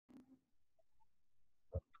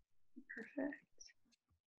Perfect.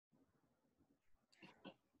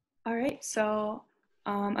 All right, so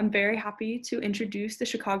I'm very happy to introduce the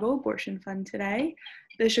Chicago Abortion Fund today.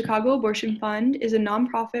 The Chicago Abortion Fund is a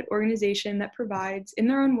nonprofit organization that provides, in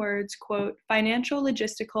their own words, quote, financial,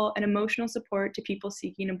 logistical, and emotional support to people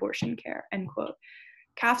seeking abortion care, end quote.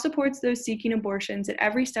 CAF supports those seeking abortions at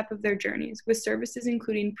every step of their journeys, with services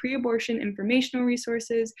including pre-abortion informational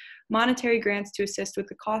resources, monetary grants to assist with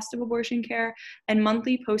the cost of abortion care, and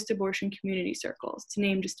monthly post-abortion community circles, to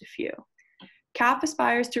name just a few. CAF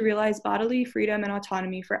aspires to realize bodily freedom and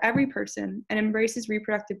autonomy for every person and embraces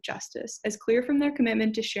reproductive justice, as clear from their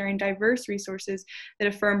commitment to sharing diverse resources that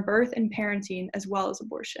affirm birth and parenting as well as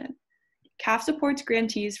abortion. CAF supports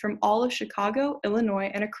grantees from all of Chicago, Illinois,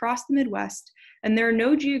 and across the Midwest, and there are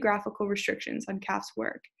no geographical restrictions on CAF's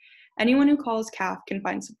work. Anyone who calls CAF can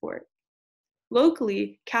find support.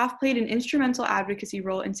 Locally, CAF played an instrumental advocacy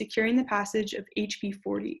role in securing the passage of HB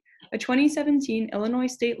 40, a 2017 Illinois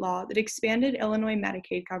state law that expanded Illinois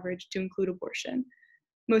Medicaid coverage to include abortion.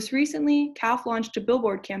 Most recently, CAF launched a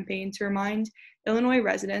billboard campaign to remind Illinois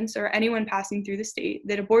residents or anyone passing through the state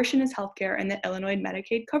that abortion is healthcare and that Illinois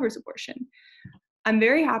Medicaid covers abortion. I'm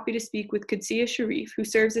very happy to speak with Qudsiyyah Shariyf, who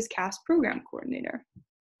serves as CAF's program coordinator.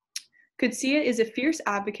 Qudsiyyah is a fierce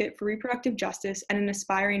advocate for reproductive justice and an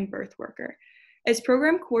aspiring birth worker. As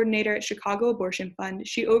program coordinator at Chicago Abortion Fund,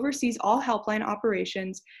 she oversees all helpline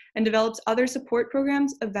operations and develops other support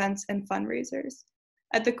programs, events, and fundraisers.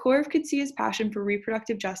 At the core of Qudsiyyah's passion for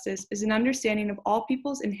reproductive justice is an understanding of all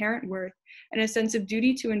people's inherent worth and a sense of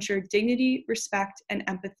duty to ensure dignity, respect, and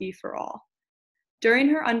empathy for all. During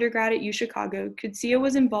her undergrad at UChicago, Qudsiyyah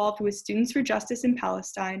was involved with Students for Justice in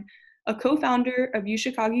Palestine, a co-founder of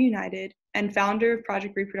UChicago United, and founder of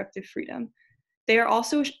Project Reproductive Freedom. They are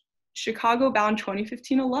also Chicago-bound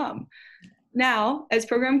 2015 alum. Now, as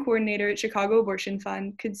program coordinator at Chicago Abortion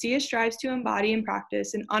Fund, Qudsiyyah strives to embody and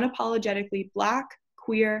practice an unapologetically Black,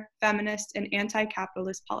 queer, feminist, and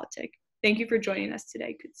anti-capitalist politic. Thank you for joining us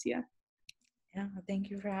today, Qudsiyyah. Yeah, thank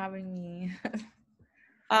you for having me.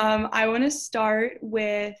 I want to start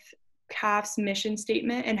with CAF's mission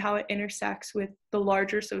statement and how it intersects with the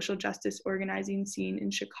larger social justice organizing scene in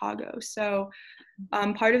Chicago. So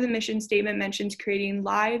part of the mission statement mentions creating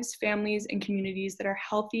lives, families, and communities that are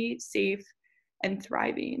healthy, safe, and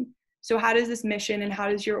thriving. So how does this mission and how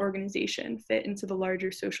does your organization fit into the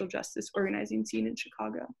larger social justice organizing scene in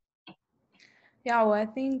Chicago? Yeah, well, I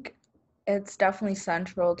think it's definitely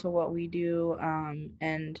central to what we do,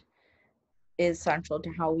 and is central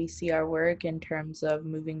to how we see our work in terms of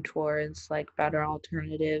moving towards like better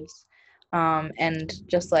alternatives, and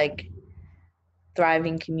just like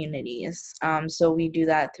thriving communities. So we do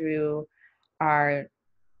that through our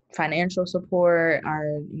financial support,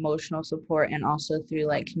 our emotional support, and also through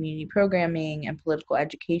like community programming and political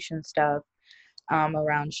education stuff,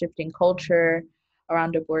 around shifting culture,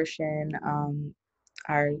 around abortion,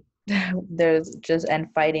 our there's just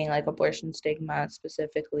and fighting like abortion stigma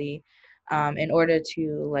specifically, in order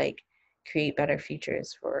to like create better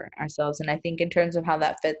futures for ourselves. And I think in terms of how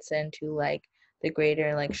that fits into like the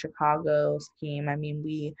greater like Chicago scheme, I mean,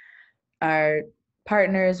 we are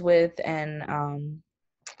partners with and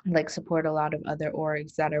like support a lot of other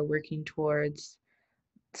orgs that are working towards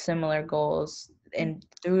similar goals and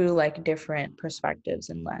through like different perspectives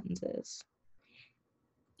and lenses.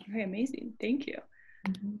 Okay, amazing. Thank you.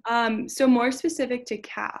 Mm-hmm. So more specific to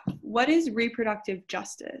CAF, what is reproductive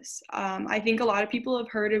justice? I think a lot of people have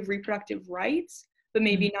heard of reproductive rights, but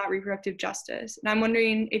maybe not reproductive justice. And I'm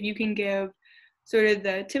wondering if you can give sort of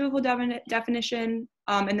the typical definition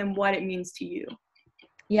and then what it means to you.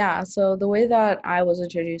 Yeah, so the way that I was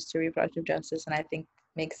introduced to reproductive justice, and I think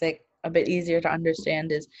makes it a bit easier to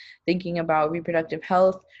understand, is thinking about reproductive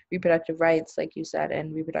health, reproductive rights, like you said,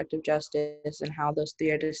 and reproductive justice and how those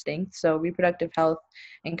three are distinct. So reproductive health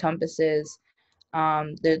encompasses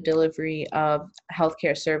the delivery of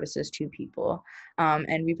healthcare services to people.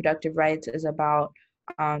 And reproductive rights is about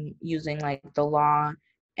using like the law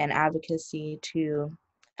and advocacy to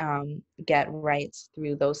get rights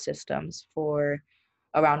through those systems for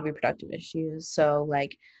around reproductive issues. So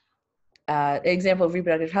like example of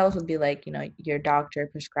reproductive health would be like, you know, your doctor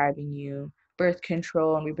prescribing you birth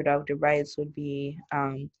control, and reproductive rights would be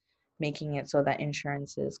making it so that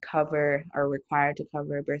insurances cover or required to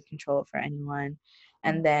cover birth control for anyone.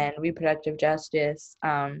 And then reproductive justice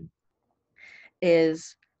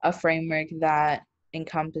is a framework that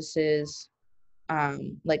encompasses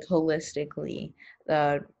like holistically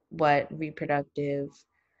what reproductive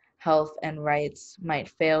health and rights might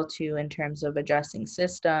fail to in terms of addressing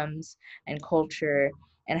systems and culture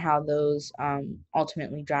and how those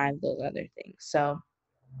ultimately drive those other things. So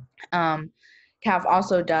CAF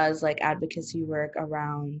also does like advocacy work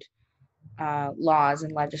around laws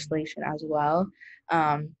and legislation as well.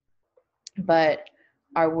 But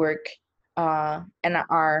our work and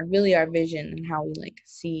our vision and how we like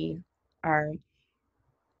see our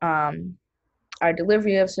um, our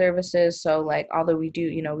delivery of services. So like although we do,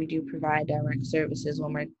 we do provide direct services,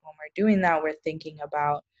 when we're doing that, we're thinking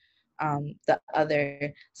about the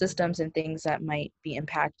other systems and things that might be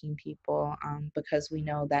impacting people, because we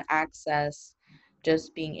know that access,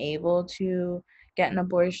 just being able to get an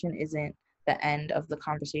abortion, isn't the end of the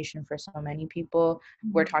conversation for so many people.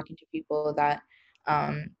 We're talking to people that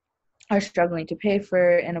are struggling to pay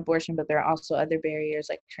for an abortion, but there are also other barriers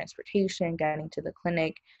like transportation, getting to the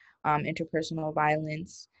clinic, interpersonal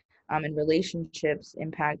violence, and relationships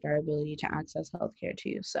impact our ability to access healthcare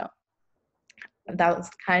too. So that was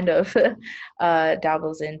kind of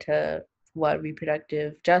dabbles into what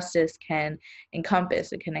reproductive justice can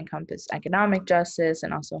encompass. It can encompass economic justice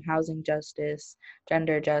and also housing justice,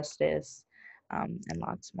 gender justice, and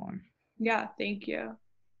lots more. Yeah, thank you.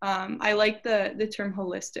 I like the term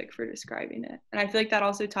holistic for describing it. And I feel like that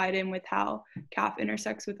also tied in with how CAF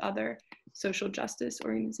intersects with other social justice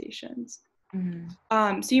organizations.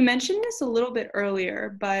 Mm-hmm. So you mentioned this a little bit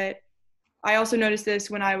earlier, but I also noticed this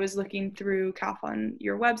when I was looking through CAF on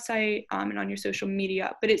your website and on your social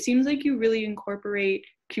media, but it seems like you really incorporate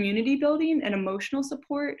community building and emotional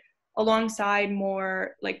support alongside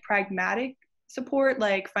more like pragmatic support,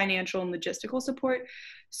 like financial and logistical support.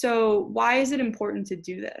 So why is it important to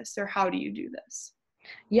do this, or how do you do this?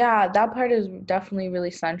 Yeah, that part is definitely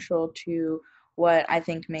really central to what I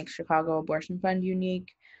think makes Chicago Abortion Fund unique.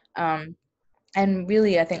 Um, and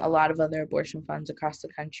really, I think a lot of other abortion funds across the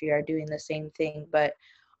country are doing the same thing, but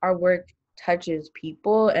our work touches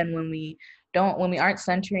people. And when we aren't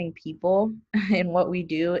centering people in what we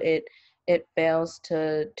do, it fails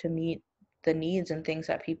to meet the needs and things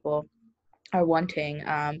that people are wanting.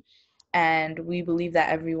 And we believe that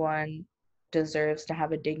everyone deserves to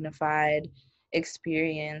have a dignified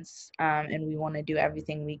experience, and we want to do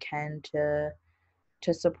everything we can to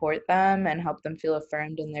support them and help them feel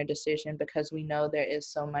affirmed in their decision, because we know there is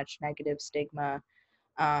so much negative stigma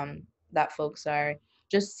that folks are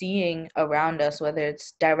just seeing around us, whether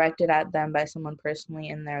it's directed at them by someone personally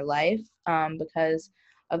in their life, because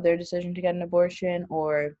of their decision to get an abortion,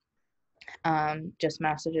 or just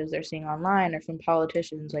messages they're seeing online or from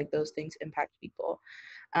politicians. Like, those things impact people.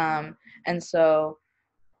 And so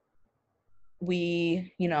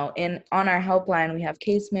we, in on our helpline, we have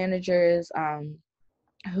case managers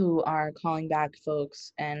who are calling back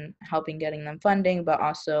folks and helping getting them funding, but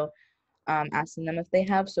also asking them if they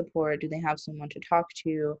have support, do they have someone to talk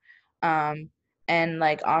to, um, and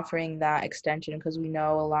like offering that extension, because we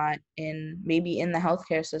know a lot maybe in the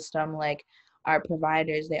healthcare system, like our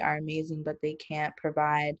providers, they are amazing, but they can't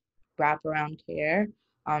provide wraparound care.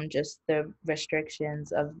 Just the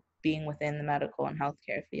restrictions of being within the medical and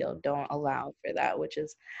healthcare field don't allow for that, which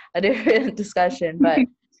is a different discussion. But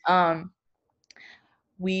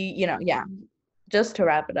we, yeah, just to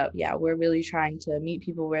wrap it up, yeah, we're really trying to meet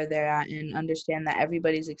people where they're at and understand that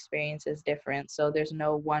everybody's experience is different. So there's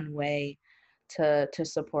no one way to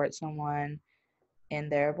support someone in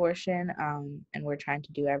their abortion. And we're trying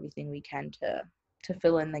to do everything we can to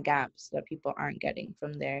fill in the gaps that people aren't getting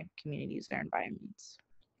from their communities or environments.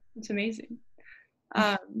 It's amazing.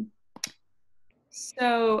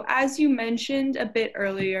 So, as you mentioned a bit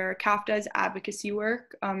earlier, CAF does advocacy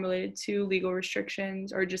work related to legal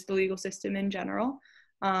restrictions or just the legal system in general,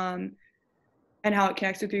 and how it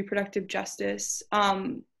connects with reproductive justice.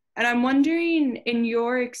 And I'm wondering, in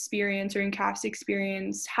your experience or in CAF's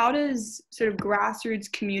experience, how does sort of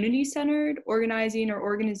grassroots community-centered organizing or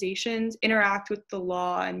organizations interact with the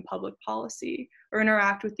law and public policy, or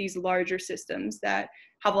interact with these larger systems that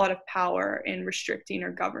have a lot of power in restricting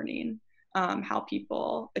or governing how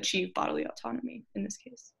people achieve bodily autonomy in this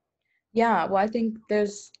case? Yeah, well, I think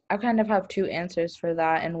I kind of have two answers for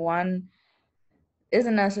that. And one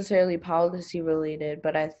isn't necessarily policy related,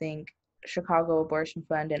 but I think Chicago Abortion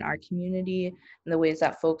Fund and our community and the ways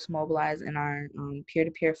that folks mobilize in our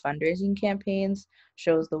peer-to-peer fundraising campaigns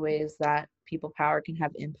shows the ways that people power can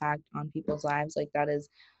have impact on people's lives. Like, that is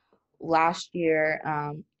last year,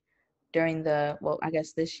 I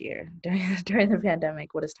guess this year, during the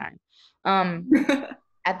pandemic. What is time?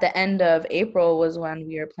 At the end of April was when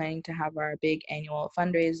we were planning to have our big annual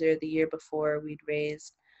fundraiser. The year before, we'd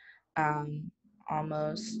raised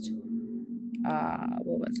almost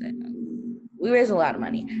what was it? We raised a lot of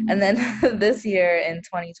money. And then this year in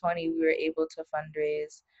 2020, we were able to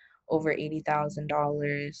fundraise over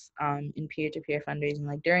 $80,000 in peer-to-peer fundraising,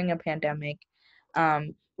 like during a pandemic,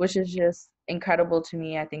 which is just incredible to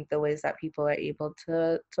me. I think the ways that people are able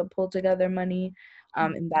to pull together money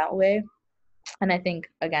in that way. And I think,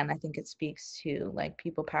 again, I think it speaks to like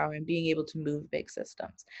people power and being able to move big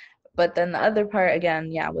systems. But then the other part,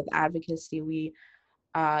 again, yeah, with advocacy, we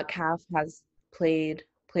CAF has played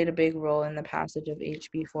a big role in the passage of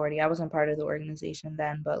HB 40. I wasn't part of the organization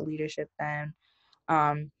then, but leadership then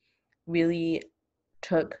um, really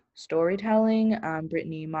took storytelling.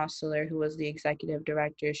 Brittany Mosseler, who was the executive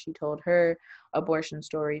director, she told her abortion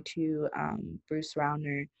story to Bruce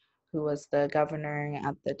Rauner, who was the governor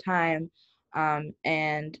at the time.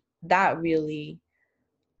 And that really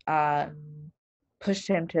uh, pushed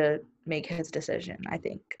him to make his decision, I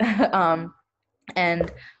think.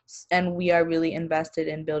 and and we are really invested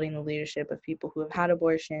in building the leadership of people who have had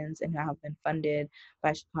abortions and who have been funded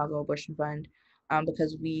by Chicago Abortion Fund,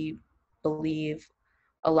 because we believe,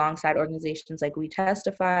 alongside organizations like We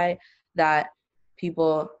Testify, that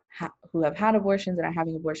people who have had abortions and are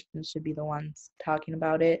having abortions should be the ones talking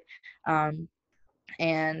about it. um,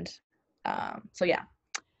 and so yeah,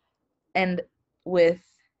 and with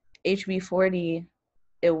HB 40,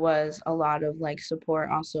 it was a lot of like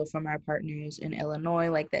support also from our partners in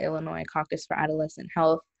Illinois, like the Illinois Caucus for Adolescent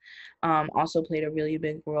Health, also played a really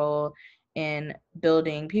big role in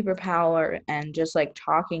building people power and just like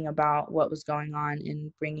talking about what was going on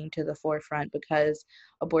and bringing to the forefront, because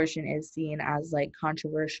abortion is seen as like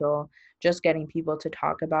controversial. Just getting people to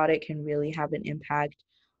talk about it can really have an impact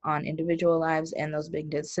on individual lives and those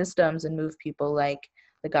big systems, and move people like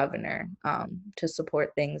the governor to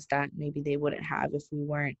support things that maybe they wouldn't have if we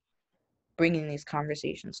weren't bringing these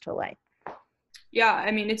conversations to light. Yeah,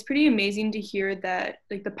 I mean, it's pretty amazing to hear that,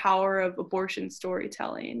 like, the power of abortion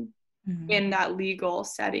storytelling in that legal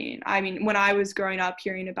setting. I mean, when I was growing up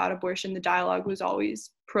hearing about abortion, the dialogue was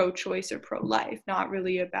always pro-choice or pro-life, not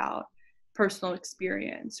really about personal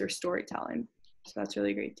experience or storytelling. So that's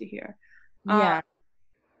really great to hear. Yeah.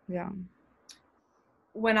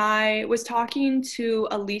 When I was talking to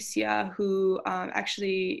Alicia, who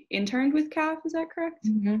actually interned with CAF, is that correct?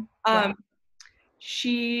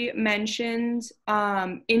 She mentioned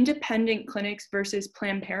independent clinics versus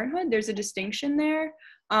Planned Parenthood. There's a distinction there.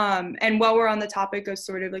 And while we're on the topic of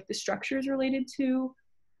sort of like the structures related to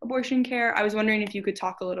abortion care, I was wondering if you could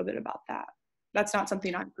talk a little bit about that. That's not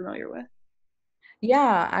something I'm familiar with.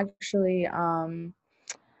 Yeah, actually,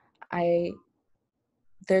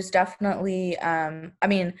 there's definitely, I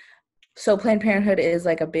mean, so Planned Parenthood is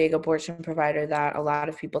like a big abortion provider that a lot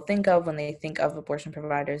of people think of. When they think of abortion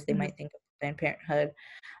providers, they might think of Planned Parenthood.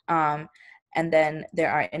 And then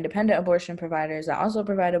there are independent abortion providers that also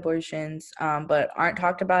provide abortions, but aren't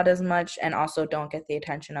talked about as much and also don't get the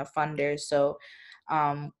attention of funders. So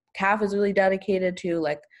CAF is really dedicated to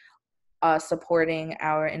like supporting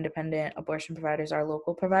our independent abortion providers, our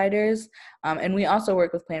local providers. And we also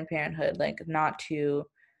work with Planned Parenthood, like not to,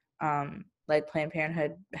 like Planned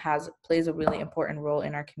Parenthood plays a really important role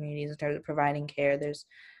in our communities in terms of providing care. There's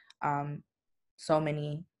so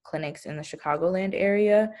many clinics in the Chicagoland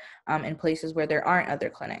area, in places where there aren't other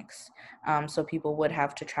clinics. So people would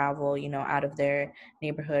have to travel, you know, out of their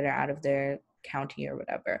neighborhood or out of their county or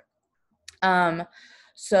whatever.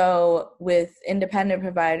 So with independent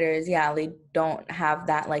providers, yeah, they don't have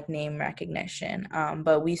that like name recognition.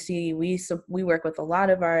 But we work with a lot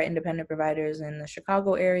of our independent providers in the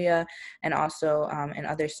Chicago area and also in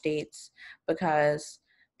other states, because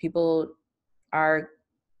people are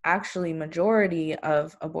actually, majority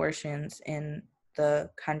of abortions in the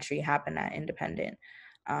country happen at independent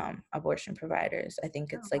abortion providers. I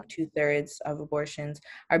think it's like 2/3 of abortions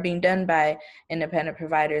are being done by independent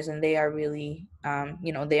providers, and they are really,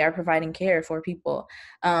 you know, they are providing care for people.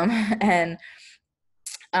 And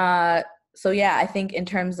so yeah, I think in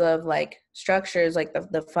terms of like structures, like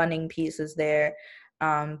the funding piece is there,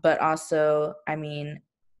 but also, I mean,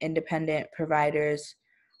 independent providers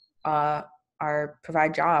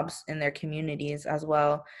provide jobs in their communities as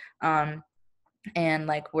well. And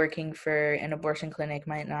like working for an abortion clinic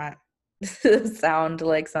might not sound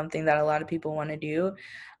like something that a lot of people want to do,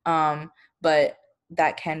 but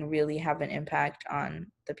that can really have an impact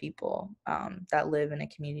on the people that live in a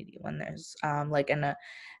community when there's like an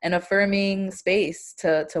affirming space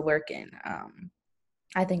to work in.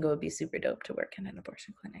 I think it would be super dope to work in an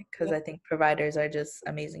abortion clinic, because I think providers are just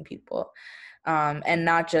amazing people, and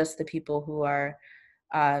not just the people who are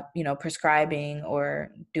you know, prescribing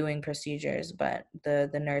or doing procedures, but the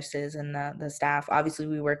nurses and the staff. Obviously,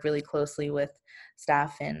 we work really closely with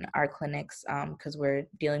staff in our clinics because we're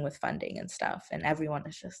dealing with funding and stuff, and everyone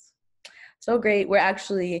is just so great. We're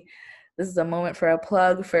actually this is a moment for a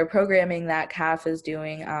plug for programming that CAF is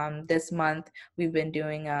doing. This month, we've been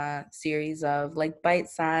doing a series of like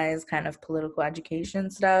bite-sized kind of political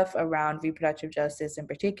education stuff around reproductive justice in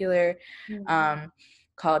particular,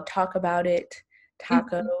 called Talk About It.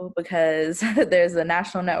 Taco, because there's a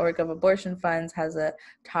national network of abortion funds has a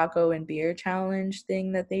taco and beer challenge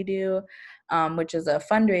thing that they do, which is a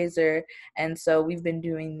fundraiser. And so we've been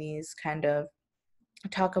doing these kind of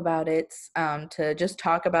talk about it, to just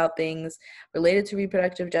talk about things related to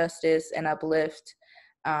reproductive justice and uplift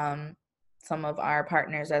some of our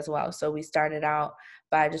partners as well. So we started out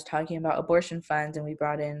by just talking about abortion funds, and we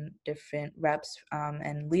brought in different reps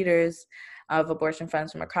and leaders of abortion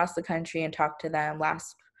funds from across the country and talked to them.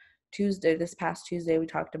 This past Tuesday, we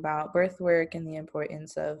talked about birth work and the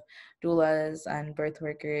importance of doulas and birth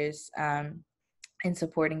workers in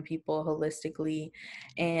supporting people holistically.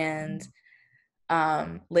 And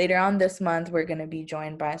later on this month, we're going to be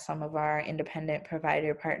joined by some of our independent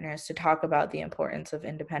provider partners to talk about the importance of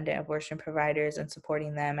independent abortion providers and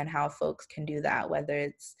supporting them, and how folks can do that, whether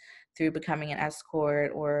it's through becoming an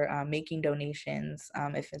escort or making donations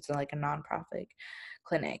if it's like a nonprofit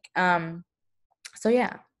clinic. So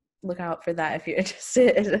yeah, look out for that if you're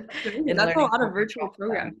interested in That's a learning lot of more virtual about that.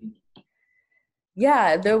 programming.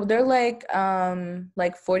 Yeah, they're like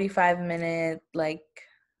 45-minute like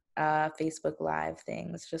Facebook Live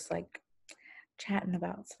things, just like chatting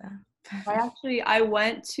about stuff. I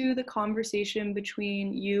went to the conversation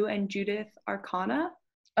between you and Judith Arcana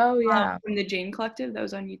Oh yeah. from the Jane Collective. That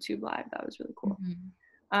was on YouTube Live. That was really cool.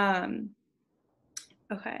 Mm-hmm.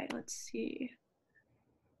 Okay, let's see.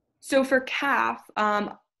 So for CAF,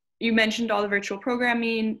 you mentioned all the virtual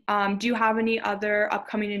programming. Do you have any other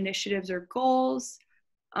upcoming initiatives or goals?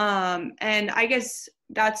 And I guess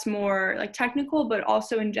that's more like technical, but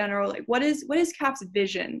also in general, like what is CAF's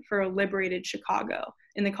vision for a liberated Chicago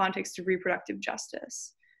in the context of reproductive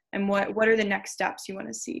justice? And what are the next steps you want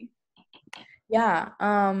to see? Yeah,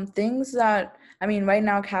 things that, I mean, right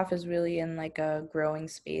now CAF is really in like a growing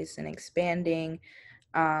space and expanding.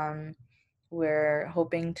 We're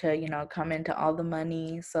hoping to, come into all the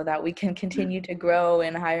money so that we can continue to grow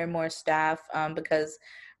and hire more staff, because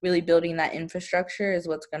really building that infrastructure is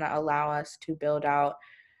what's going to allow us to build out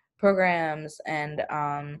programs and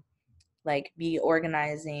like be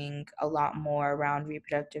organizing a lot more around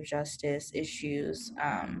reproductive justice issues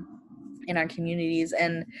in our communities.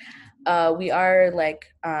 And we are like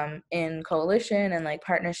in coalition and like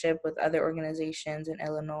partnership with other organizations in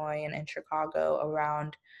Illinois and in Chicago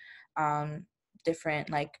around different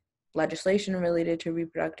like legislation related to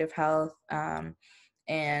reproductive health,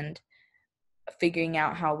 and figuring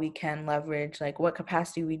out how we can leverage like what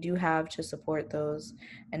capacity we do have to support those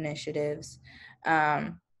initiatives.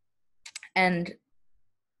 And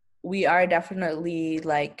we are definitely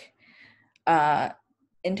like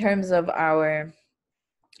in terms of our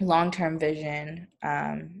long-term vision,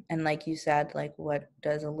 and like you said, like what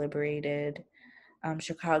does a liberated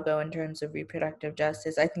Chicago in terms of reproductive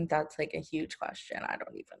justice, I think that's like a huge question. I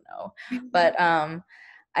don't even know. But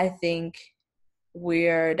I think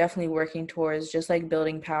we're definitely working towards just like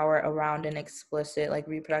building power around an explicit like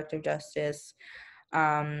reproductive justice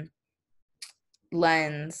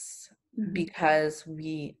lens, because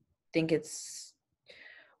we think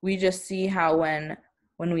we just see how when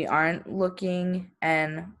we aren't looking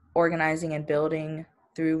and organizing and building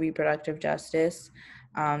through reproductive justice,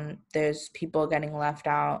 there's people getting left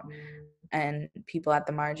out and people at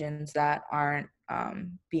the margins that aren't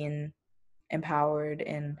being empowered.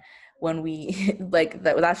 And when we like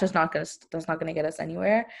that's not gonna get us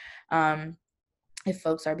anywhere if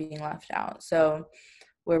folks are being left out. So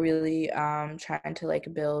we're really trying to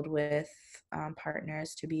like build with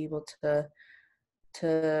partners to be able to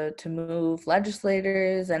move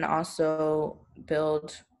legislators and also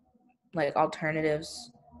build like alternative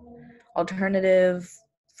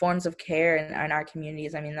forms of care in our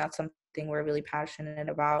communities. I mean, that's something we're really passionate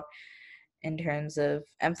about in terms of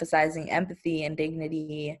emphasizing empathy and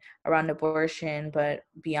dignity around abortion, but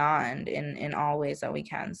beyond in all ways that we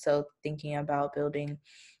can. So thinking about building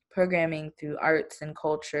programming through arts and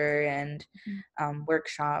culture and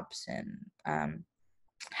workshops, and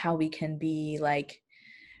how we can be like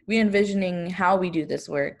re-envisioning how we do this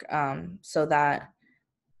work, so that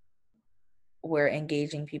we're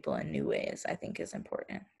engaging people in new ways, I think is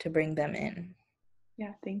important to bring them in.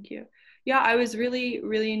 Yeah, thank you. Yeah, I was really,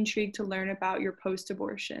 really intrigued to learn about your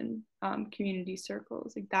post-abortion community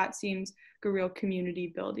circles. Like that seems like a real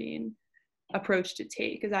community building approach to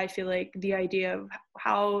take, because I feel like the idea of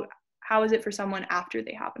how is it for someone after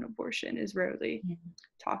they have an abortion is rarely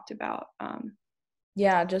talked about.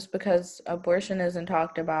 Yeah, just because abortion isn't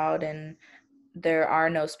talked about and there are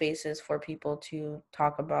no spaces for people to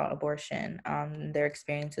talk about abortion, their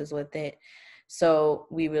experiences with it. So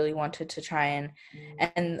we really wanted to try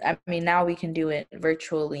and I mean, now we can do it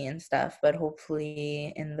virtually and stuff, but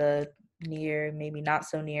hopefully in the near, maybe not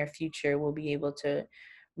so near future, we'll be able to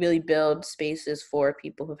really build spaces for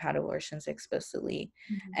people who've had abortions explicitly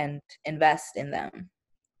and invest in them.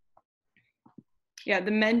 Yeah,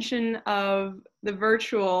 the mention of the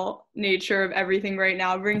virtual nature of everything right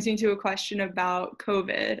now brings me to a question about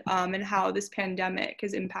COVID, and how this pandemic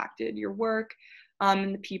has impacted your work,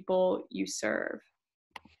 and the people you serve.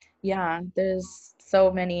 Yeah, there's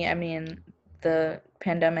so many. I mean, the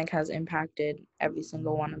pandemic has impacted every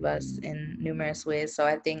single one of us in numerous ways. So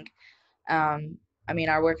I think, I mean,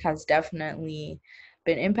 our work has definitely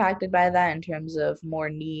been impacted by that in terms of more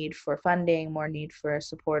need for funding, more need for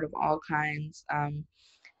support of all kinds.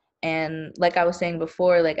 And like I was saying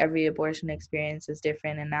before, like every abortion experience is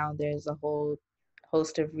different, and now there's a whole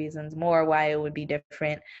host of reasons more why it would be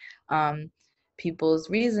different. Um, People's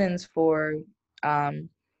reasons for, um,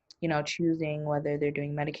 choosing whether they're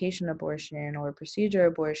doing medication abortion or procedure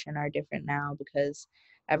abortion are different now because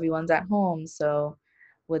everyone's at home. So,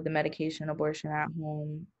 would the medication abortion at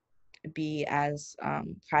home be as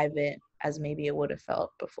private as maybe it would have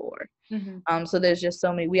felt before? Mm-hmm. So there's just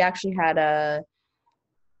so many. We actually had a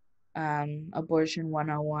Abortion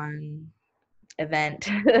 101 event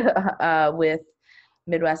with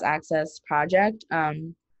Midwest Access Project.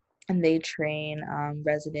 And they train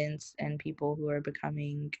residents and people who are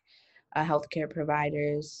becoming healthcare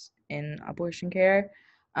providers in abortion care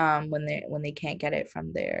when they can't get it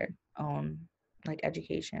from their own like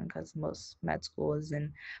education because most med schools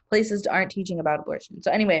and places aren't teaching about abortion. So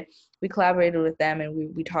anyway, we collaborated with them and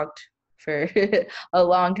we talked for a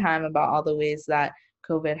long time about all the ways that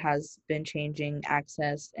COVID has been changing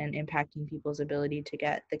access and impacting people's ability to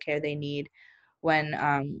get the care they need when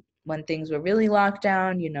things were really locked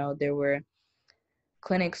down. There were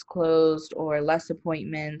clinics closed or less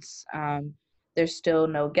appointments. There's still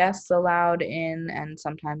no guests allowed in, and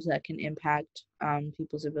sometimes that can impact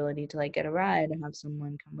people's ability to like get a ride and have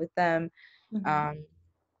someone come with them. Mm-hmm. Um,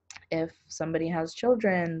 if somebody has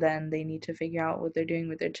children, then they need to figure out what they're doing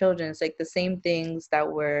with their children. It's like the same things that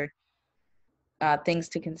were things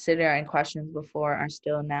to consider and questions before are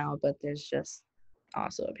still now, but there's just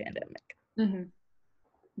also a pandemic.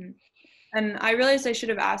 Mm-hmm. And I realized I should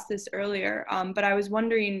have asked this earlier, but I was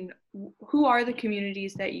wondering, who are the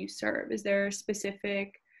communities that you serve? Is there a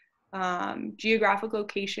specific geographic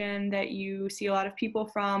location that you see a lot of people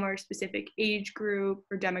from, or a specific age group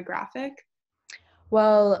or demographic?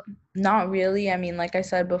 Well, not really. I mean, like I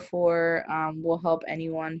said before, we'll help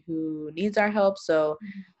anyone who needs our help. So,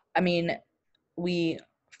 I mean, we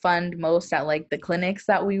fund most at like the clinics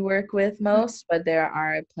that we work with most, but there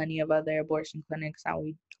are plenty of other abortion clinics that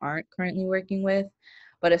we aren't currently working with.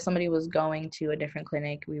 But if somebody was going to a different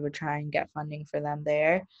clinic, we would try and get funding for them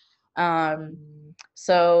there. Um,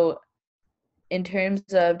 so in terms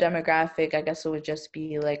of demographic, I guess it would just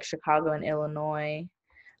be like Chicago and Illinois.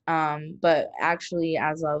 But actually,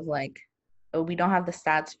 as of like, we don't have the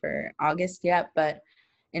stats for August yet, but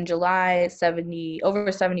in July, over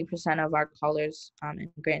 70% of our callers and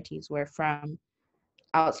grantees were from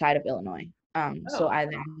outside of Illinois. So Oh,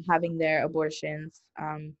 either having their abortions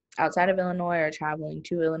outside of Illinois or traveling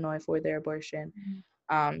to Illinois for their abortion.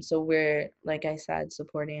 So we're, like I said,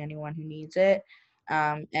 supporting anyone who needs it,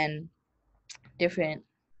 and different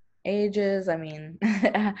ages. I mean,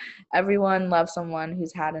 everyone loves someone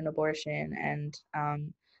who's had an abortion, and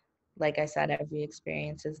like I said, every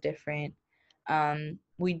experience is different.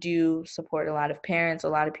 We do support a lot of parents. A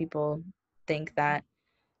lot of people think that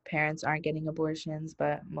parents aren't getting abortions,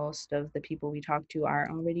 but most of the people we talk to are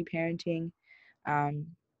already parenting, um,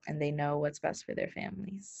 and they know what's best for their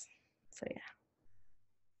families. So yeah.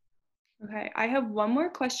 okay. I have one more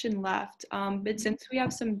question left, but since we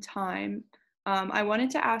have some time, I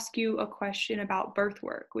wanted to ask you a question about birth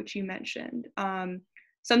work, which you mentioned.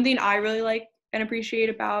 Something I really like and appreciate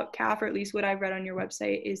about CAF, or at least what I've read on your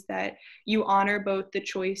website, is that you honor both the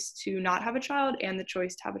choice to not have a child and the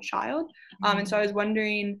choice to have a child. And so I was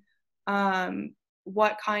wondering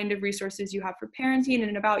what kind of resources you have for parenting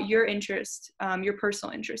and about your interest, your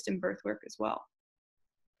personal interest in birth work as well.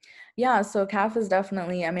 Yeah, so CAF is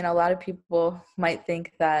definitely, I mean, a lot of people might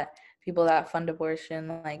think that people that fund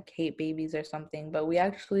abortion like hate babies or something, but we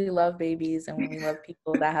actually love babies and we love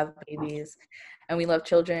people that have babies and we love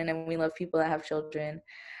children and we love people that have children.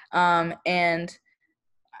 And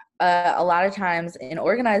a lot of times in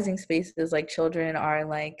organizing spaces, like children are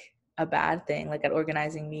like a bad thing. Like at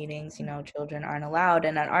organizing meetings, children aren't allowed.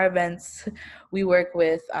 And at our events, we work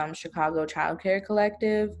with Chicago Childcare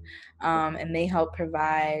Collective, and they help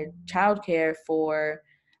provide childcare for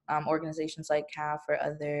organizations like CAF or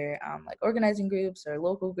other like organizing groups or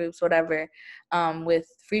local groups, whatever, with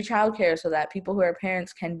free childcare so that people who are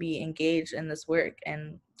parents can be engaged in this work.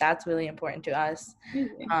 And that's really important to us,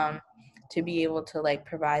 to be able to like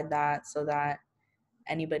provide that so that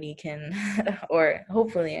anybody can, or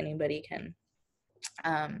hopefully anybody can,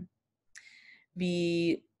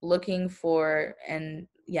 be looking for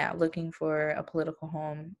a political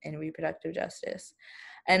home in reproductive justice.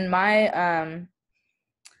 And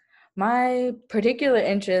my particular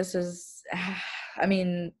interest is, I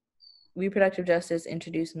mean, reproductive justice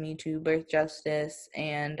introduced me to birth justice.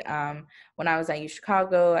 And when I was at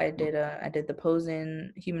UChicago, I did the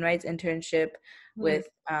Posen Human Rights internship with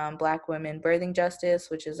Black Women Birthing Justice,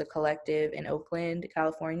 which is a collective in Oakland,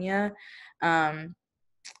 California. And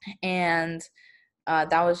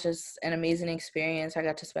that was just an amazing experience. I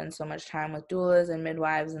got to spend so much time with doulas and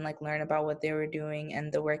midwives and like learn about what they were doing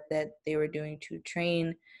and the work that they were doing to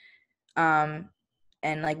train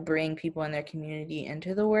and like bring people in their community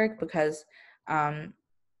into the work, because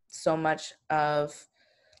so much of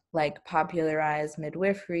like popularized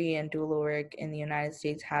midwifery and doula work in the United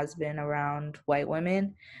States has been around white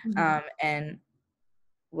women, and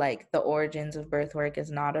like the origins of birth work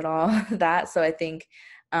is not at all that. So I think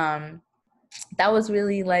that was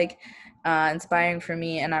really like inspiring for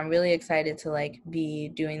me, and I'm really excited to like be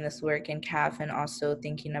doing this work in CAF and also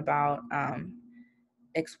thinking about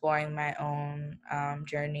exploring my own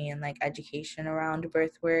journey and like education around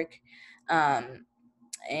birth work.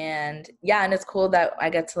 And it's cool that I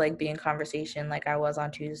get to like be in conversation like I was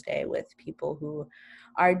on Tuesday with people who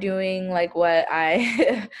are doing like what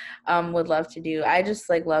I would love to do. I just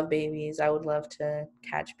like love babies. I would love to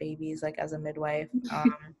catch babies like as a midwife.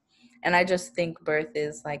 And I just think birth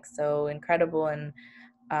is like so incredible, and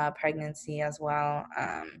pregnancy as well.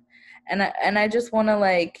 And I just want to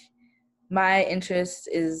like, my interest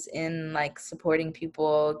is in like supporting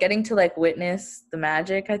people, getting to like witness the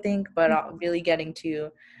magic, I think, but really getting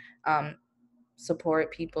to support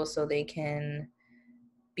people so they can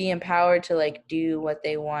be empowered to like do what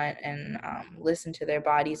they want and listen to their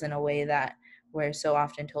bodies in a way that we're so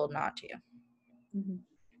often told not to.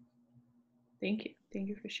 Thank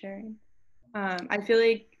you for sharing. I feel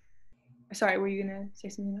like, sorry, were you gonna say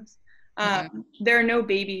something else? There are no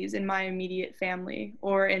babies in my immediate family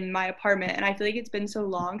or in my apartment, and I feel like it's been so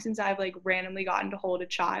long since I've like randomly gotten to hold a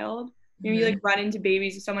child. You like run into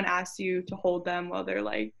babies if someone asks you to hold them while they're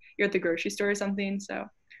like, you're at the grocery store or something. So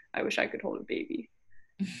I wish I could hold a baby.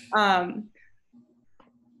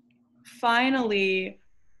 Finally,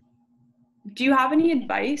 do you have any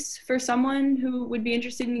advice for someone who would be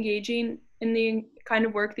interested in engaging in the kind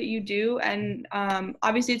of work that you do? And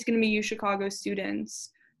obviously it's going to be UChicago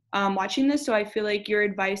students watching this, so I feel like your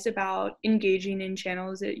advice about engaging in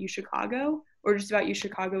channels at UChicago or just about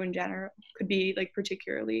UChicago in general could be like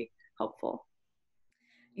particularly helpful.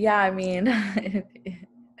 Yeah, I mean,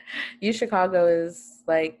 UChicago is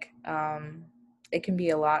like, it can be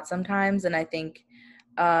a lot sometimes, and I think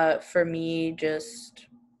for me, just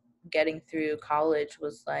getting through college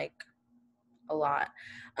was like a lot.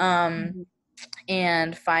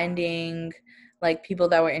 And finding like people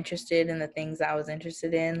that were interested in the things that I was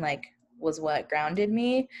interested in like was what grounded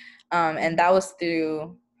me. And that was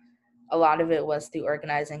through, a lot of it was through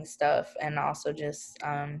organizing stuff, and also just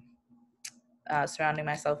surrounding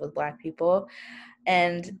myself with Black people.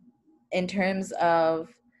 And in terms of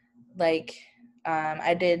like,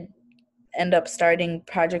 I did end up starting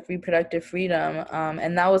Project Reproductive Freedom,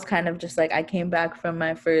 and that was kind of just like, I came back from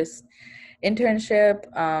my first internship,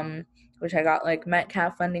 which I got like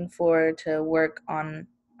Metcalf funding for, to work on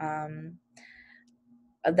the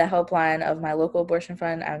helpline of my local abortion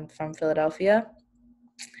fund. I'm from Philadelphia.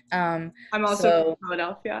 I'm also from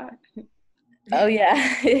Philadelphia. Oh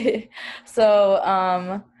yeah.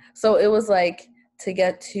 So it was like,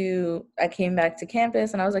 I came back to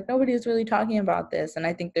campus and I was like, nobody's really talking about this. And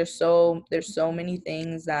I think there's so many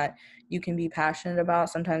things that you can be passionate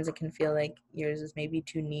about. Sometimes it can feel like yours is maybe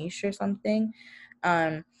too niche or something.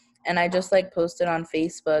 And I just like posted on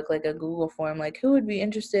Facebook, like a Google form, like who would be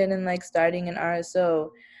interested in like starting an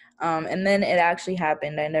RSO? And then it actually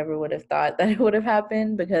happened. I never would have thought that it would have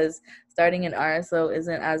happened, because starting an RSO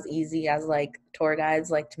isn't as easy as like tour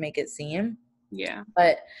guides like to make it seem. Yeah.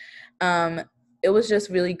 But it was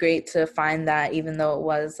just really great to find that, even though it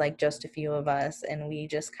was like just a few of us, and we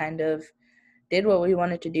just kind of did what we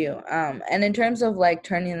wanted to do. And in terms of like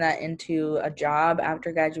turning that into a job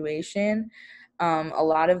after graduation, A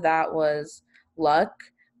lot of that was luck,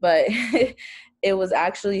 but it was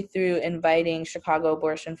actually through inviting Chicago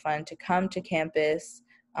Abortion Fund to come to campus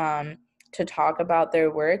to talk about their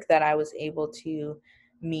work that I was able to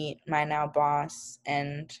meet my now boss.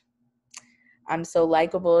 And I'm so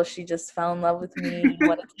likable. She just fell in love with me,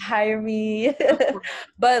 wanted to hire me.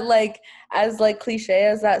 But like, as like cliche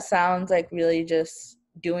as that sounds, like really just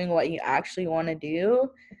doing what you actually want to do,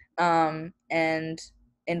 and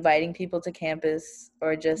inviting people to campus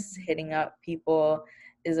or just hitting up people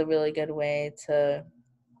is a really good way to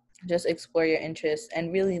just explore your interests.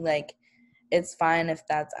 And really, like, it's fine if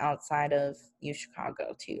that's outside of U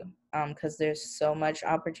Chicago too, because there's so much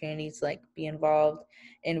opportunity to like be involved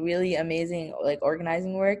in really amazing like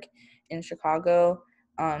organizing work in Chicago,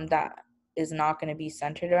 that is not going to be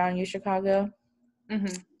centered around U Chicago.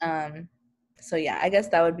 So yeah, I guess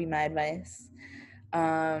that would be my advice.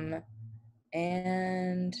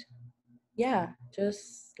 And yeah,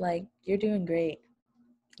 just like, you're doing great.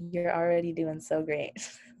 You're already doing so great.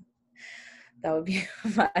 That would be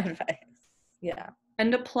my advice. Yeah.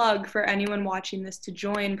 And a plug for anyone watching this to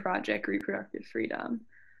join Project Reproductive Freedom.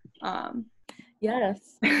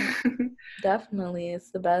 Yes, definitely.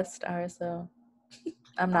 It's the best RSO.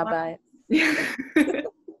 I'm not biased.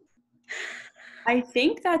 I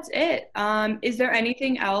think that's it. Is there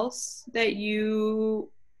anything else that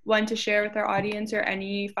you want to share with our audience, or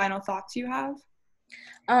any final thoughts you have?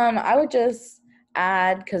 I would just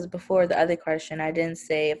add, because before the other question, I didn't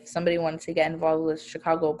say if somebody wanted to get involved with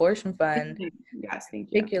Chicago Abortion Fund. Yes, thank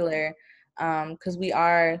you. In particular, because we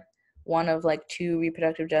are one of like 2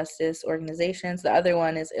 reproductive justice organizations. The other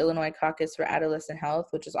one is Illinois Caucus for Adolescent Health,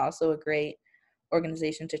 which is also a great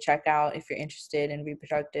organization to check out if you're interested in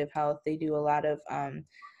reproductive health. They do a lot of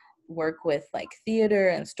work with like theater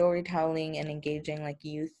and storytelling and engaging like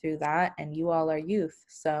youth through that, and you all are youth,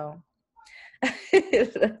 so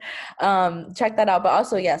check that out. But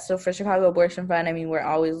also, yeah, so for Chicago Abortion Fund, I mean, we're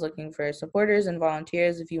always looking for supporters and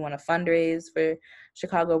volunteers. If you want to fundraise for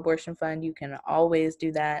Chicago Abortion Fund, you can always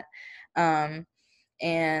do that.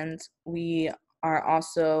 And we are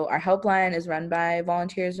also, our helpline is run by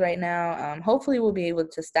volunteers right now. Hopefully we'll be able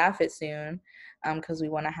to staff it soon, because we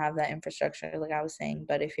want to have that infrastructure, like I was saying.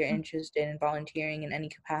 But if you're interested in volunteering in any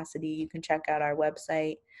capacity, you can check out our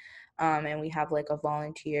website, and we have like a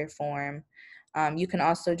volunteer form. You can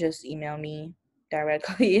also just email me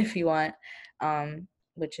directly if you want,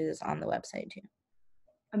 which is on the website too.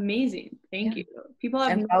 Amazing. Thank you. People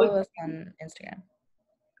have and follow us on Instagram.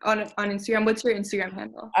 On Instagram, what's your Instagram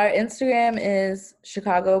handle? Our Instagram is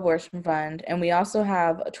Chicago Abortion Fund, and we also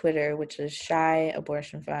have a Twitter, which is Shy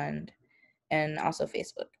Abortion Fund, and also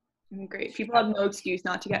Facebook. Great. People have no excuse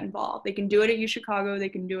not to get involved. They can do it at U Chicago. They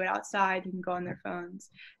can do it outside. They can go on their phones.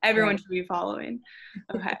 Everyone should be following.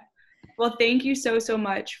 Okay. Well, thank you so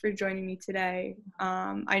much for joining me today.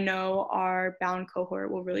 I know our bound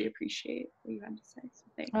cohort will really appreciate what you had to say. So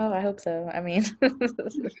thanks. Oh, I hope so. I mean,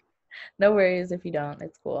 no worries if you don't.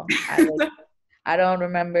 It's cool. I don't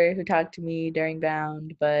remember who talked to me during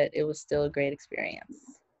bound, but it was still a great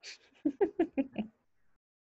experience.